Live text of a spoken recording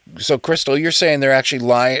So, Crystal, you're saying they're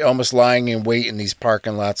actually almost lying in wait in these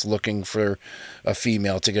parking lots looking for a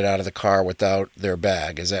female to get out of the car without their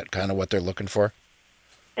bag. Is that kind of what they're looking for?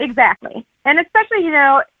 Exactly. And especially,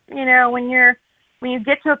 when you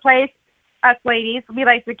get to a place, us ladies, we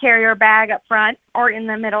like to carry our bag up front or in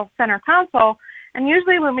the middle center console. And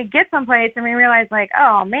usually when we get someplace and we realize like,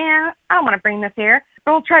 oh man, I don't want to bring this here,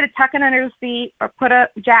 we'll try to tuck it under the seat or put a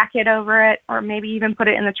jacket over it or maybe even put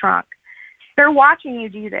it in the trunk. They're watching you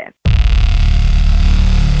do this.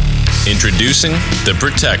 Introducing The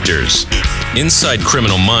Protectors. Inside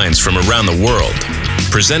criminal minds from around the world.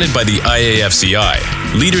 Presented by the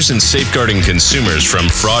IAFCI, leaders in safeguarding consumers from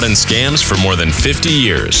fraud and scams for more than 50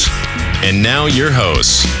 years. And now your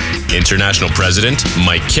hosts, International President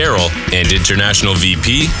Mike Carroll and International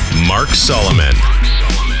VP Mark Solomon.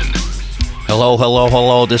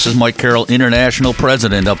 Hello. This is Mike Carroll, International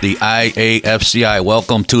President of the IAFCI.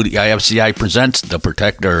 Welcome to the IAFCI Presents The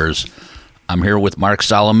Protectors. I'm here with Mark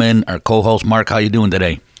Solomon, our co-host. Mark, how you doing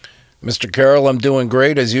today? Mr. Carroll, I'm doing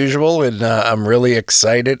great as usual, and I'm really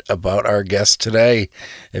excited about our guest today.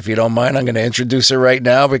 If you don't mind, I'm going to introduce her right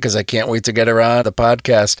now because I can't wait to get her on the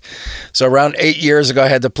podcast. So around 8 years ago, I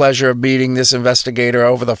had the pleasure of meeting this investigator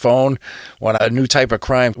over the phone on a new type of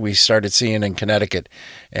crime we started seeing in Connecticut,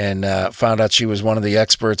 and found out she was one of the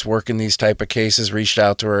experts working these type of cases, reached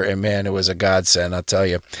out to her, and man, it was a godsend, I'll tell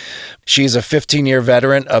you. She's a 15-year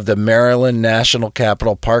veteran of the Maryland National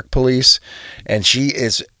Capital Park Police, and she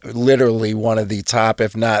is literally one of the top,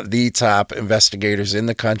 if not the top, investigators in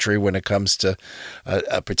the country when it comes to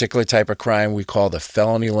a particular type of crime we call the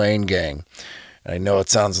felony lane gang. I know it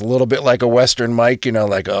sounds a little bit like a Western, Mike,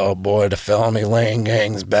 like, oh boy, the felony lane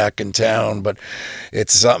gang's back in town, but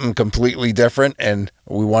it's something completely different, and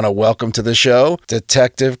we want to welcome to the show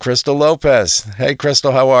Detective Crystal Lopez. Hey,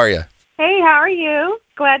 Crystal, how are you? Hey, how are you?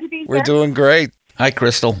 Glad to be here. We're doing great. Hi,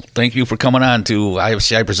 Crystal. Thank you for coming on to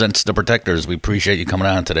IAFCI Presents The Protectors. We appreciate you coming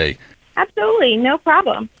on today. Absolutely, no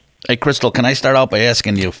problem. Hey, Crystal, can I start out by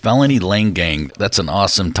asking you, Felony Lane Gang, that's an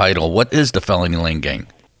awesome title. What is the Felony Lane Gang?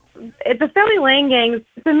 The felony lane gang is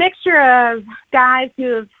a mixture of guys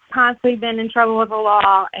who have constantly been in trouble with the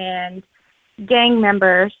law and gang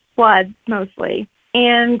members, floods mostly.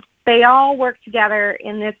 And they all work together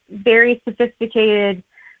in this very sophisticated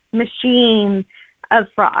machine of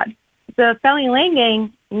fraud. The felony lane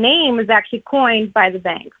gang name is actually coined by the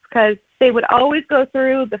banks because they would always go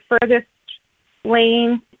through the furthest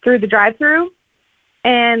lane through the drive-through,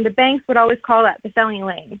 and the banks would always call that the felony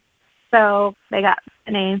lane. So they got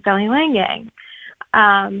the name Felony Lane Gang.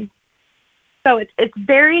 So it's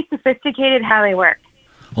very sophisticated how they work.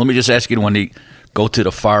 Let me just ask you, when they go to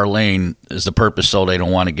the far lane, is the purpose so they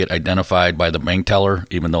don't want to get identified by the bank teller,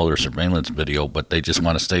 even though there's surveillance video, but they just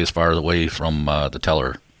want to stay as far away from the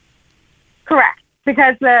teller? Correct,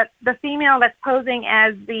 because the female that's posing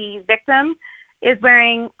as the victim is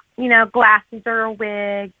wearing, glasses or a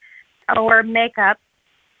wig or makeup,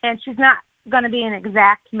 and she's not going to be an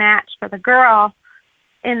exact match for the girl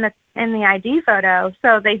in the ID photo.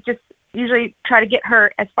 So they just usually try to get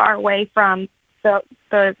her as far away from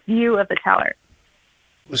the view of the teller.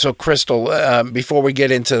 So, Crystal, before we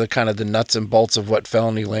get into the kind of the nuts and bolts of what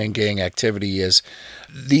felony lane gang activity is,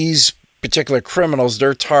 these particular criminals,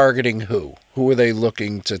 they're targeting who? Who are they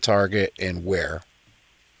looking to target and where?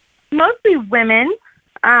 Mostly women,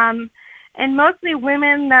 and mostly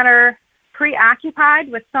women that are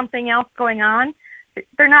preoccupied with something else going on.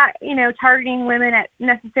 They're not, targeting women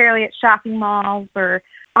necessarily at shopping malls or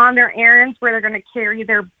on their errands where they're going to carry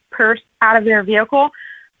their purse out of their vehicle.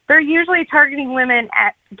 They're usually targeting women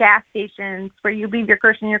at gas stations where you leave your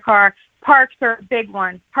purse in your car. Parks are a big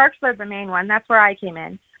one. Parks are the main one. That's where I came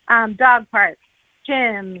in. Dog parks,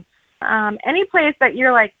 gyms, any place that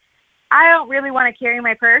you're like, I don't really want to carry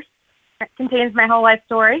my purse that contains my whole life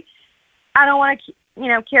story. I don't want to,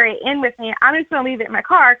 carry it in with me. I'm just going to leave it in my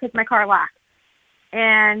car because my car locks.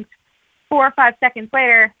 And 4 or 5 seconds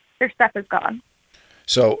later, their stuff is gone.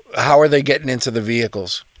 So how are they getting into the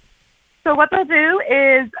vehicles? So what they'll do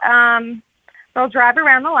is they'll drive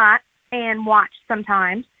around the lot and watch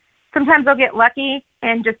sometimes. Sometimes they'll get lucky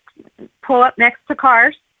and just pull up next to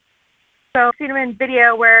cars. So I've seen them in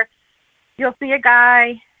video where you'll see a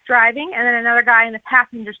guy driving and then another guy in the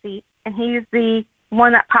passenger seat, and he's the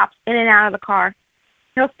one that pops in and out of the car.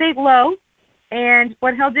 He'll stay low, and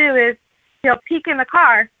what he'll do is he'll peek in the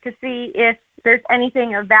car to see if there's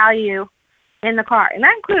anything of value in the car. And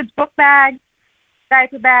that includes book bags,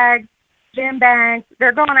 diaper bags, gym bags.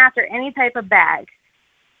 They're going after any type of bag.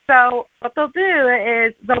 So what they'll do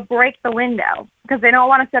is they'll break the window because they don't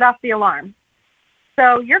want to set off the alarm.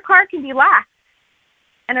 So your car can be locked,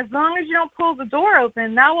 And as long as you don't pull the door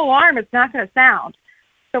open, that alarm is not going to sound.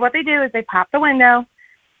 So what they do is they pop the window,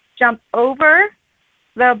 jump over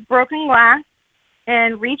the broken glass,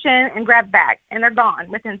 and reach in and grab the bag, and they're gone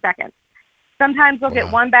within seconds. Sometimes they'll get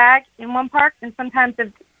one bag in one park, and sometimes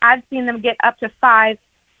I've seen them get up to 5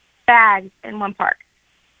 bags in one park.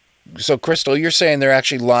 So, Crystal, you're saying they're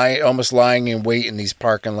actually almost lying in wait in these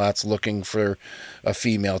parking lots looking for a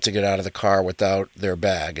female to get out of the car without their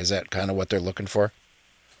bag. Is that kind of what they're looking for?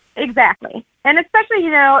 Exactly. And especially,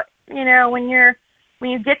 when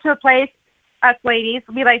you get to a place, us ladies,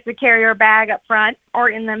 we like to carry our bag up front or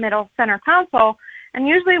in the middle center console. And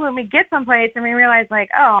usually when we get someplace and we realize, like,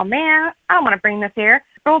 oh, man, I don't want to bring this here,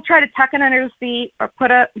 we'll try to tuck it under the seat or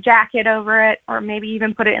put a jacket over it or maybe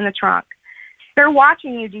even put it in the trunk. They're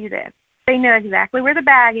watching you do this. They know exactly where the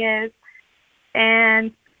bag is,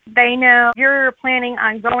 and they know you're planning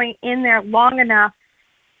on going in there long enough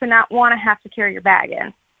to not want to have to carry your bag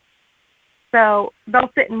in. So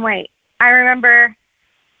they'll sit and wait. I remember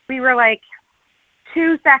we were like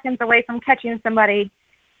 2 seconds away from catching somebody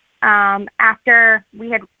after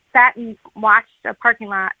we had sat and watched a parking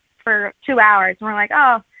lot for 2 hours. And we're like,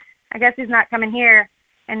 oh, I guess he's not coming here.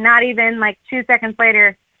 And not even like 2 seconds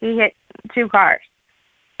later, he hit 2 cars.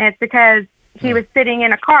 And it's because he was sitting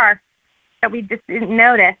in a car that we just didn't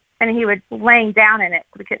notice, and he was laying down in it,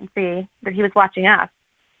 so we couldn't see that he was watching us,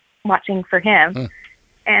 watching for him.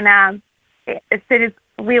 And as soon as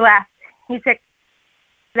we left, he took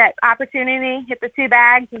that opportunity, hit the 2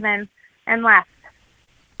 bags, and left.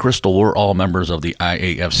 Crystal, we're all members of the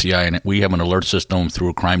IAFCI, and we have an alert system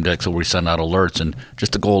through Crime Deck, so we send out alerts. And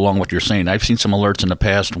just to go along with what you're saying, I've seen some alerts in the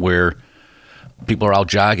past where people are out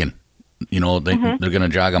jogging. They're going to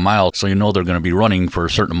jog a mile, so they're going to be running for a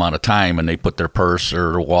certain amount of time, and they put their purse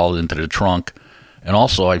or their wallet into the trunk. And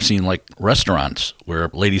also, I've seen like restaurants where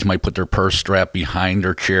ladies might put their purse strapped behind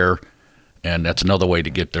their chair, and that's another way to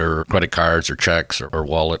get their credit cards or checks or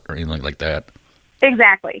wallet or anything like that.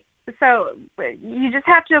 Exactly. So you just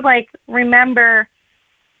have to remember,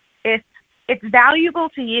 if it's valuable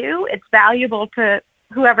to you, it's valuable to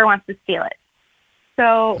whoever wants to steal it.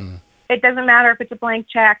 So it doesn't matter if it's a blank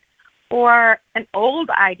check or an old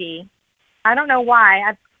ID. I don't know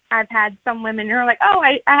why. I've had some women who are like, oh,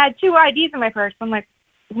 I had 2 IDs in my purse. I'm like,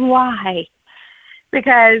 why?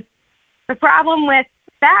 Because the problem with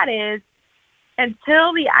that is,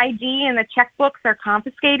 until the ID and the checkbooks are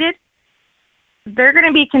confiscated, they're going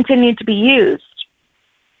to be continued to be used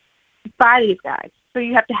by these guys. So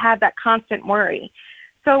you have to have that constant worry.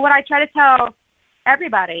 So what I try to tell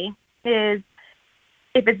everybody is,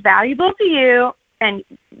 if it's valuable to you and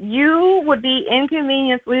you would be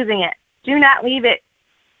inconvenienced losing it, do not leave it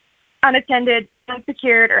unattended,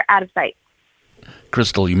 unsecured, or out of sight.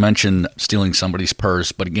 Crystal, you mentioned stealing somebody's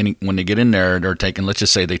purse, but again, when they get in there, they're taking, let's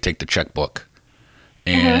just say they take the checkbook,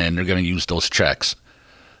 and they're going to use those checks.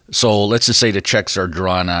 So let's just say the checks are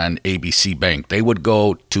drawn on ABC Bank. They would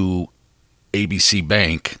go to ABC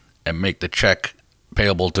Bank and make the check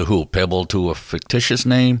payable to who? Payable to a fictitious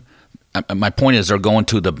name? My point is, they're going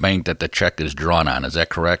to the bank that the check is drawn on. Is that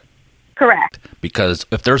correct? Correct. Because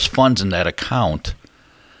if there's funds in that account,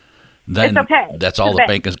 then it's okay. That's all the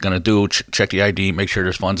bank is going to do. Check the ID, make sure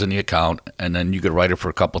there's funds in the account, and then you could write it for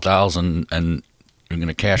a couple thousand, and you're going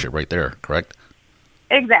to cash it right there, correct?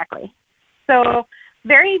 Exactly. So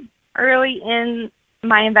very early in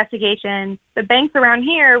my investigation, the banks around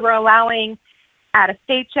here were allowing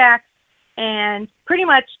out-of-state checks and pretty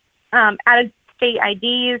much out-of-state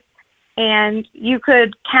IDs, and you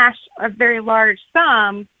could cash a very large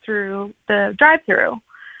sum through the drive-through.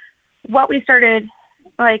 What we started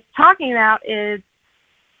talking about is,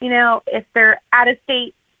 if they're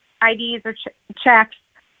out-of-state IDs or checks,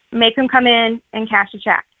 make them come in and cash a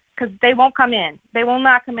check, because they won't come in. They will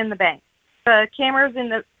not come in the bank. The cameras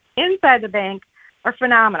inside the bank are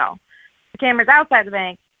phenomenal. The cameras outside the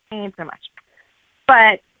bank ain't so much.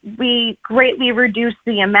 But we greatly reduced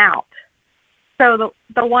the amount. So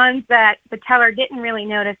the ones that the teller didn't really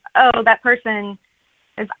notice, oh, that person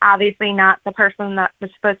is obviously not the person that was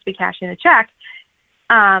supposed to be cashing the check,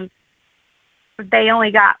 they only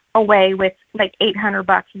got away with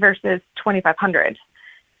 $800 versus $2,500.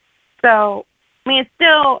 So,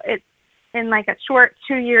 it's in a short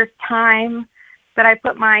 2 years time that I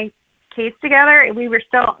put my case together, we were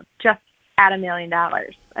still just at $1 million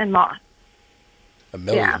in loss. $1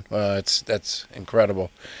 million. Yeah. That's incredible.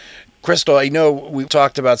 Crystal, I know we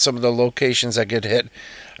talked about some of the locations that get hit.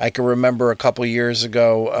 I can remember a couple years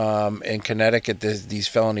ago in Connecticut, these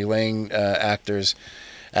felony lane actors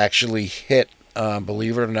actually hit,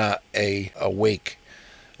 believe it or not, a wake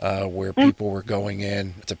where people were going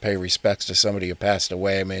in to pay respects to somebody who passed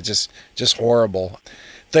away. I mean, it's just horrible.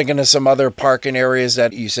 Thinking of some other parking areas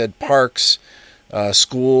that you said, parks,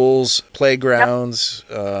 schools, playgrounds,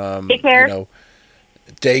 Daycare.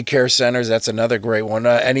 Daycare centers. That's another great one.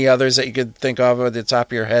 Any others that you could think of at the top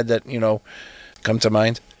of your head that, come to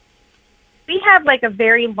mind? We have like a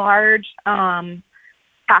very large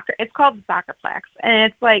soccer. It's called the Soccerplex,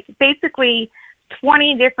 and it's like basically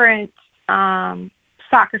 20 different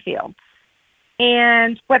soccer fields.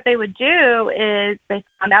 And what they would do is they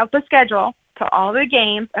found out the schedule to all the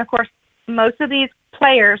games. And of course, most of these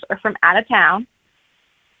players are from out of town,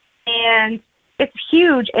 and it's a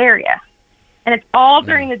huge area, and it's all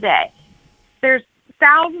during the day. There's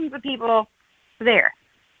thousands of people there,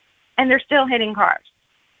 and they're still hitting cars.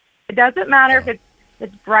 It doesn't matter if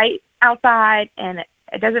it's bright outside, and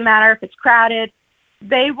it doesn't matter if it's crowded.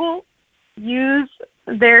 They will use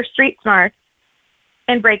their street smarts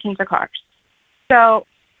and break into cars. So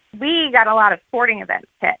we got a lot of sporting events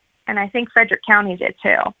hit, and I think Frederick County did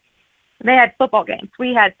too. They had football games.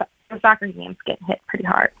 We had soccer games getting hit pretty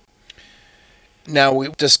hard. Now, we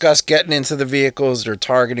discussed getting into the vehicles. They're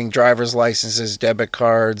targeting driver's licenses, debit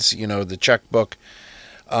cards, the checkbook.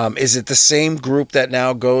 Is it the same group that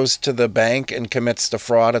now goes to the bank and commits the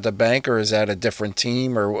fraud at the bank, or is that a different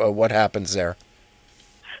team, or what happens there?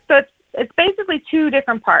 So it's basically two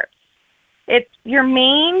different parts. It's your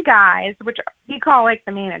main guys, which we call like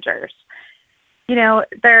the managers.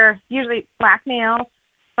 They're usually black males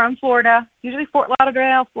from Florida, usually Fort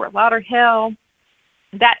Lauderdale, Fort Lauderhill,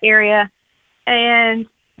 that area. And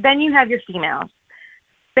then you have your females.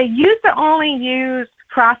 They used to only use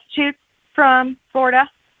prostitutes from Florida,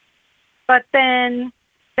 but then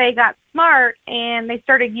they got smart and they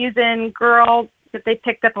started using girls that they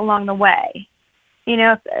picked up along the way.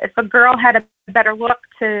 If a girl had a better look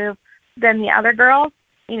than the other girls,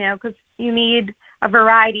 because you need a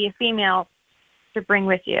variety of females to bring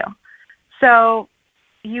with you. So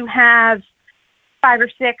you have 5 or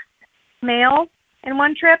 6 males in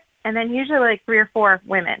one trip, and then usually like 3 or 4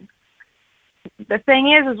 women. The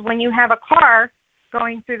thing is when you have a car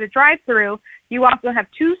going through the drive-through, you also have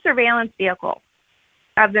 2 surveillance vehicles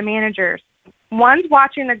of the managers. One's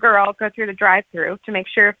watching the girl go through the drive-through to make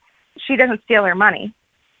sure she doesn't steal her money.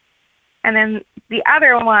 And then the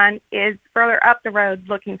other one is further up the road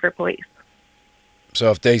looking for police.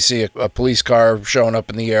 So if they see a police car showing up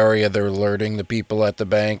in the area, they're alerting the people at the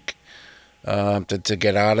bank to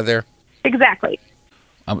get out of there? Exactly.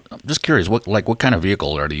 I'm just curious, what kind of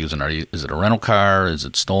vehicle are they using? Is it a rental car? Is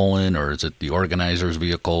it stolen, or is it the organizer's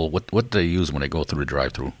vehicle? What do they use when they go through the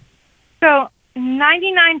drive-through? So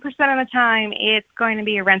 99% of the time, it's going to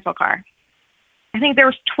be a rental car. I think there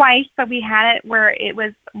was twice that we had it where it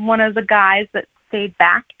was one of the guys that stayed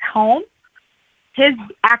back home, his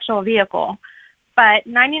actual vehicle. But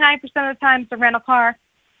 99% of the time, it's a rental car.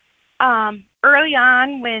 Early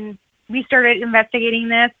on, when we started investigating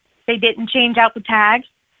this, they didn't change out the tags.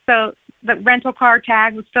 So the rental car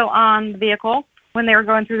tag was still on the vehicle when they were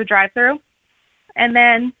going through the drive-through. And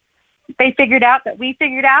then we figured out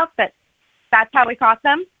that that's how we caught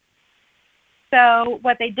them. So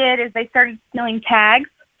what they did is they started stealing tags,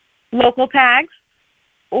 local tags,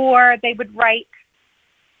 or they would write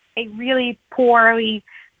a really poorly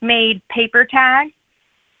made paper tag,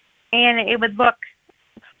 and it would look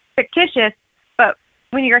fictitious, but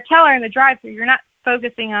when you're a teller in the drive-thru, you're not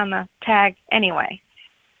focusing on the tag anyway.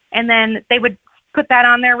 And then they would put that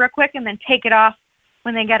on there real quick and then take it off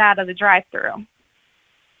when they get out of the drive-thru.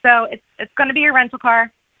 So it's going to be a rental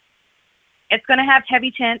car. It's going to have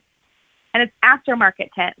heavy tint, and it's aftermarket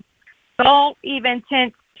tint. They'll even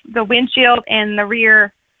tint the windshield and the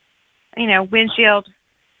rear, windshield,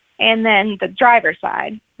 and then the driver's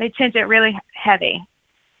side. They tint it really heavy.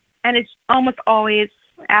 And it's almost always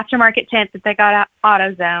aftermarket tint that they got at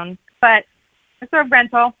AutoZone. But it's a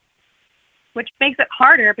rental, which makes it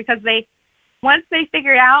harder because once they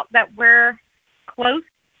figure out that we're close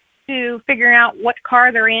to figuring out what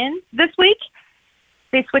car they're in this week,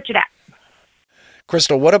 they switch it out.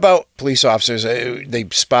 Crystal, what about police officers? They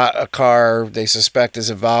spot a car they suspect is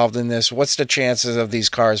involved in this. What's the chances of these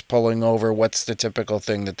cars pulling over? What's the typical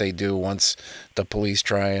thing that they do once the police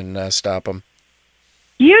try and stop them?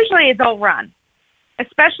 Usually they'll run,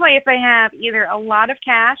 especially if they have either a lot of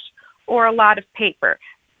cash or a lot of paper.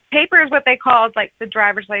 Paper is what they call like the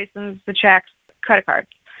driver's license, the checks, credit cards.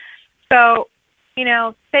 So, they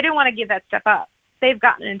didn't want to give that stuff up. They've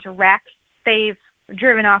gotten into wrecks. They've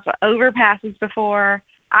driven off of overpasses before.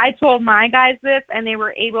 I told my guys this, and they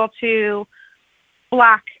were able to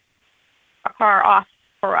block a car off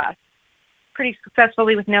for us pretty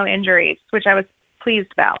successfully with no injuries, which I was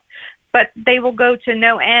pleased about. But they will go to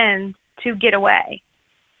no end to get away.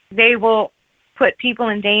 They will put people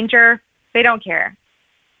in danger. They don't care.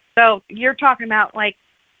 So you're talking about like,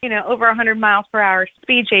 over 100 miles per hour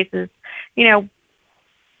speed chases.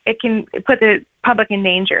 It can put the public in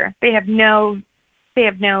danger. They have no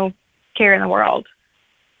care in the world.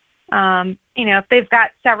 If they've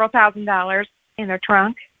got several $1,000s in their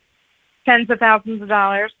trunk, tens of thousands of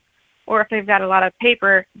dollars, or if they've got a lot of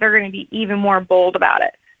paper, they're going to be even more bold about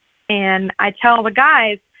it. And I tell the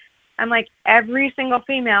guys, I'm like, every single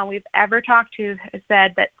female we've ever talked to has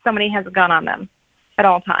said that somebody has a gun on them at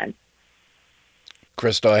all times.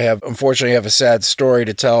 Crystal, I unfortunately have a sad story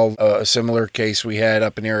to tell. A similar case we had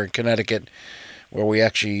up in here in Connecticut, where we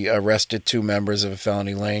actually arrested 2 members of a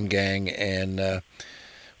felony lane gang, and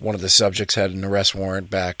one of the subjects had an arrest warrant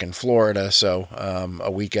back in Florida. So a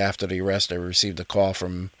week after the arrest, I received a call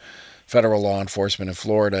from federal law enforcement in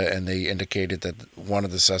Florida, and they indicated that one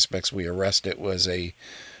of the suspects we arrested was a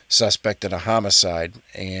suspect in a homicide,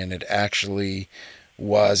 and it actually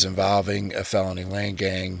was involving a felony lane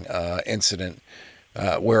gang incident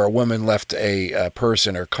where a woman left a purse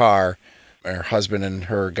in her car. Her husband and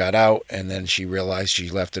her got out, and then she realized she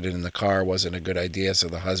left it in the car. Wasn't a good idea, so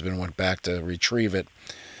the husband went back to retrieve it,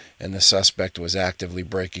 and the suspect was actively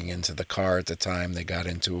breaking into the car at the time. They got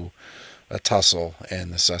into a tussle,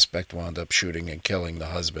 and the suspect wound up shooting and killing the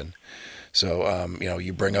husband. So,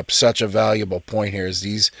 you bring up such a valuable point here. Is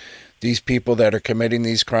these people that are committing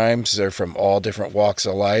these crimes, they're from all different walks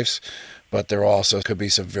of life, but there also could be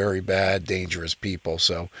some very bad, dangerous people.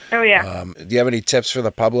 So, do you have any tips for the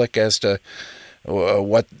public as to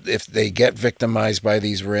what if they get victimized by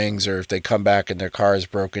these rings, or if they come back and their car is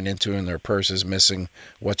broken into and their purse is missing,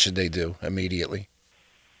 what should they do immediately?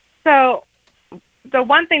 So the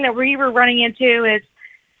one thing that we were running into is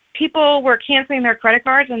people were canceling their credit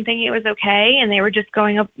cards and thinking it was okay, and they were just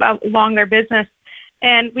going along their business.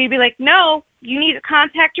 And we'd be like, no, you need to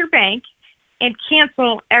contact your bank and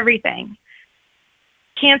cancel everything.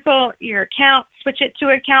 Cancel your account, switch it to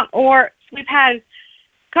an account, or we've had a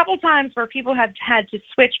couple times where people have had to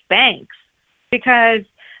switch banks because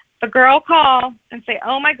a girl called and say,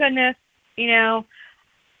 oh my goodness,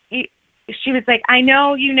 she was like, I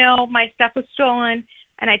know, my stuff was stolen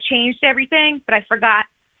and I changed everything, but I forgot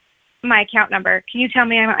my account number. Can you tell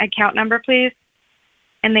me my account number, please?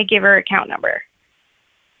 And they give her account number.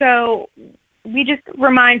 So we just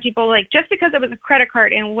remind people, like, just because it was a credit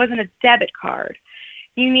card and it wasn't a debit card,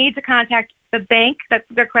 you need to contact the bank that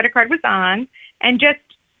their credit card was on and just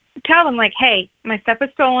tell them, like, hey, my stuff was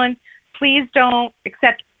stolen. Please don't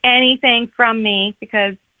accept anything from me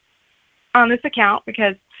because on this account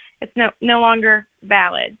because it's no longer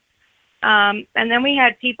valid. And then we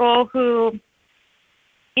had people who,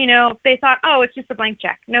 they thought, oh, it's just a blank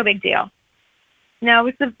check. No big deal. No,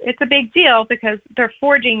 it's a big deal because they're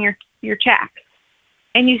forging your check.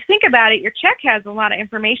 And you think about it, your check has a lot of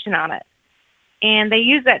information on it. And they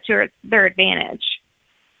use that to their advantage.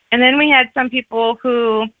 And then we had some people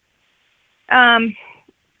who,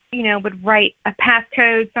 would write a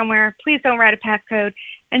passcode somewhere. Please don't write a passcode.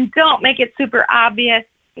 And don't make it super obvious.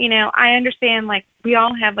 I understand, like, we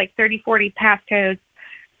all have, like, 30, 40 passcodes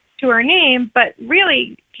to our name, but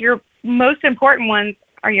really your most important ones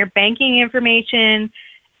are your banking information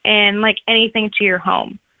and, like, anything to your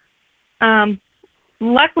home.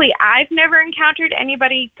 Luckily, I've never encountered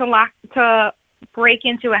anybody to break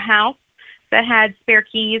into a house that had spare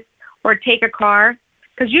keys or take a car,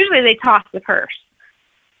 because usually they toss the purse.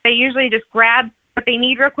 They usually just grab what they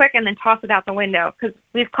need real quick and then toss it out the window, because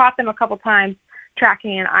we've caught them a couple times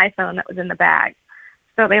tracking an iPhone that was in the bag.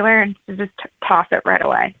 So they learned to just toss it right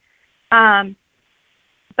away.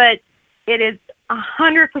 But it is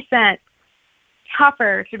 100%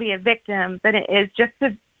 tougher to be a victim than it is just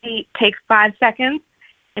to take 5 seconds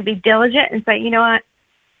and be diligent and say, you know what,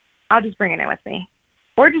 I'll just bring it in with me.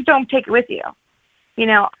 Or just don't take it with you.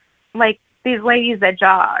 Like these ladies that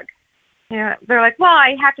jog, they're like, well,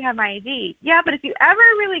 I have to have my ID. Yeah, but if you ever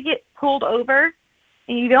really get pulled over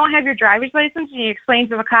and you don't have your driver's license and you explain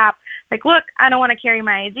to the cop, like, look, I don't want to carry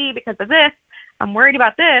my ID because of this, I'm worried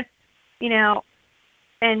about this,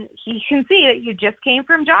 and he can see that you just came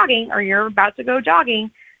from jogging or you're about to go jogging,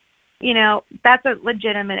 that's a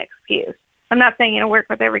legitimate excuse. I'm not saying it'll work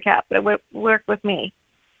with every cop, but it will work with me.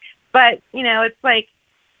 But, it's like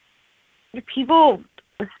people,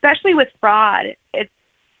 especially with fraud,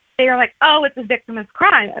 they're like, oh, it's a victimless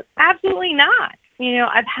crime. Absolutely not.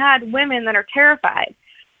 I've had women that are terrified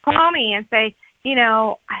call me and say,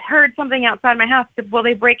 I heard something outside my house. Will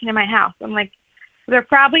they break into my house? I'm like, they're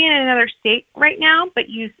probably in another state right now, but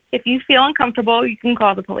if you feel uncomfortable, you can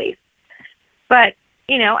call the police. But,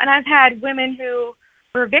 and I've had women who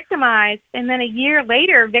were victimized and then a year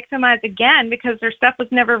later victimized again because their stuff was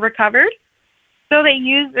never recovered. So they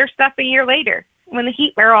used their stuff a year later when the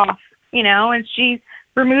heat wore off, and she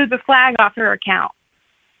removed the flag off her account,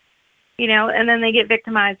 and then they get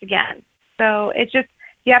victimized again. So it's just,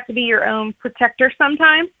 you have to be your own protector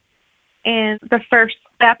sometimes. And the first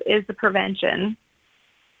step is the prevention.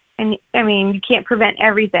 And you can't prevent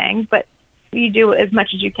everything, but you do as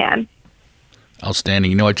much as you can.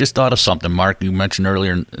 Outstanding. I just thought of something, Mark. You mentioned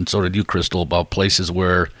earlier, and so did you, Crystal, about places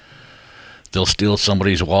where they'll steal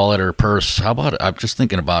somebody's wallet or purse. How about I'm just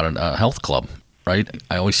thinking about a health club, right?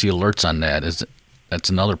 I always see alerts on that. That's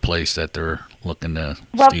another place that they're looking to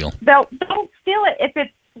steal. They'll steal it if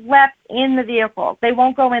it's left in the vehicle. They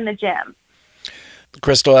won't go in the gym.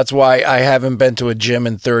 Crystal, that's why I haven't been to a gym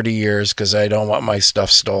in 30 years, because I don't want my stuff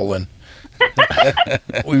stolen.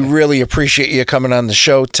 We really appreciate you coming on the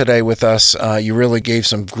show today with us. You really gave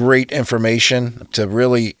some great information to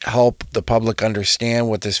really help the public understand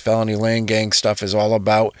what this felony lane gang stuff is all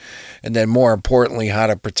about, and then more importantly, how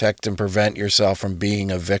to protect and prevent yourself from being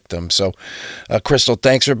a victim. So, Crystal,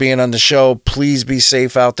 thanks for being on the show. Please be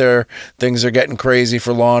safe out there. Things are getting crazy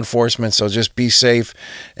for law enforcement, so just be safe,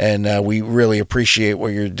 and we really appreciate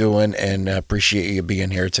what you're doing and appreciate you being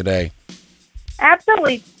here today.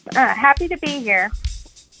 Absolutely. Happy to be here.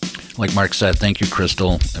 Like Mark said, thank you,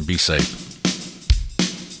 Crystal, and be safe.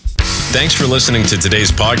 Thanks for listening to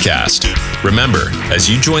today's podcast. Remember, as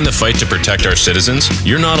you join the fight to protect our citizens,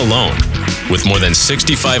 you're not alone. With more than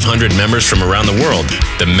 6,500 members from around the world,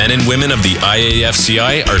 the men and women of the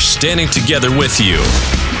IAFCI are standing together with you.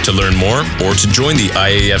 To learn more or to join the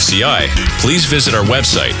IAFCI, please visit our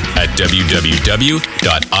website at www.iafci.org.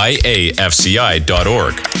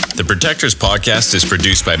 The Protectors Podcast is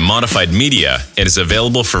produced by Modified Media and is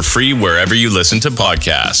available for free wherever you listen to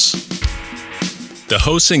podcasts. The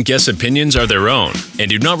hosts and guests' opinions are their own and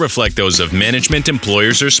do not reflect those of management,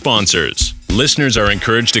 employers, or sponsors. Listeners are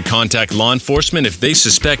encouraged to contact law enforcement if they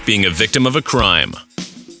suspect being a victim of a crime.